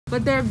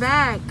But they're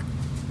back.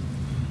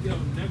 Yo,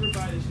 never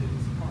buy this shit.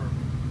 It's horrible.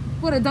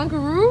 What, a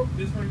Dunkaroo?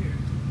 This right here.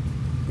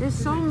 There's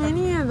so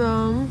many of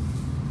them.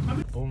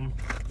 Boom.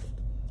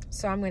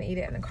 So I'm gonna eat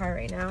it in the car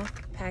right now.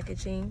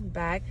 Packaging,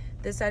 bag.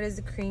 This side is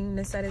the cream,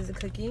 this side is the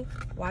cookie.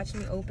 Watch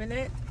me open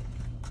it.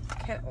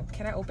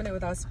 Can I open it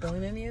without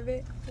spilling any of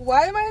it?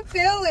 Why am I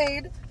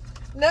failing?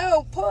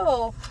 No,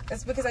 pull.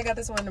 It's because I got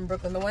this one in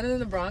Brooklyn. The one in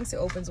the Bronx, it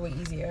opens way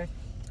easier.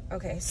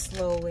 Okay,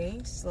 slowly.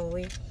 It's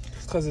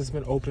because it's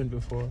been opened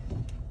before.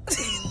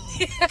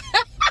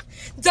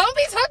 Don't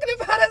be talking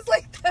about us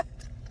like that.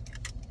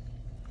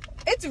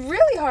 It's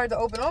really hard to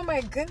open. Oh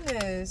my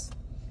goodness.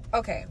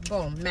 Okay,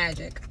 boom,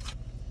 magic.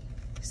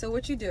 So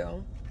what you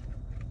do,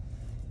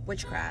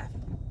 witchcraft.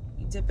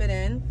 You dip it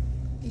in.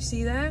 You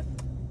see that?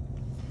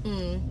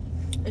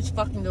 It's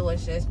fucking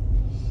delicious.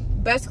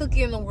 Best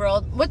cookie in the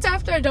world. What's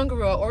after a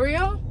Dunkaroo?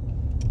 Oreo?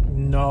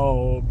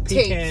 No,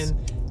 pecan. Tapes.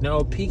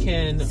 No,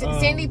 pecan.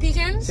 Sandy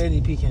pecans?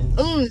 Sandy pecans.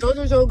 Those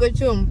are so good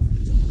too.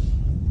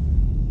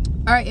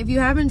 All right, if you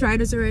haven't tried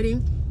this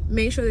already,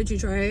 make sure that you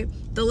try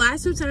it. The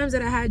last 2 times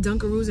that I had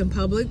Dunkaroos in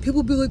public,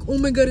 people be like, oh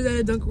my god, is that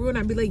a Dunkaroo? And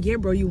I'd be like, yeah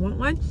bro, you want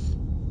one?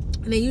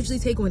 And they usually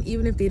take one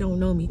even if they don't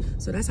know me.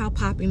 So that's how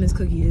popping this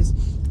cookie is.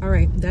 All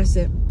right, that's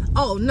it.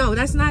 Oh no,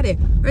 that's not it.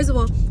 First of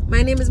all,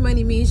 my name is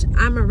Moni Meish.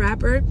 I'm a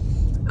rapper.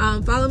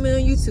 Follow me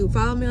on YouTube,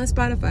 follow me on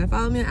Spotify,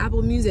 follow me on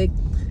Apple Music.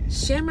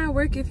 Share my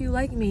work if you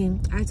like me.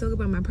 I talk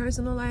about my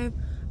personal life,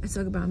 I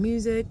talk about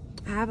music.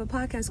 I have a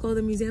podcast called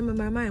The Museum of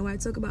My Mind where I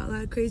talk about a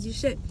lot of crazy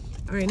shit.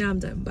 All right, now I'm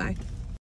done. Bye.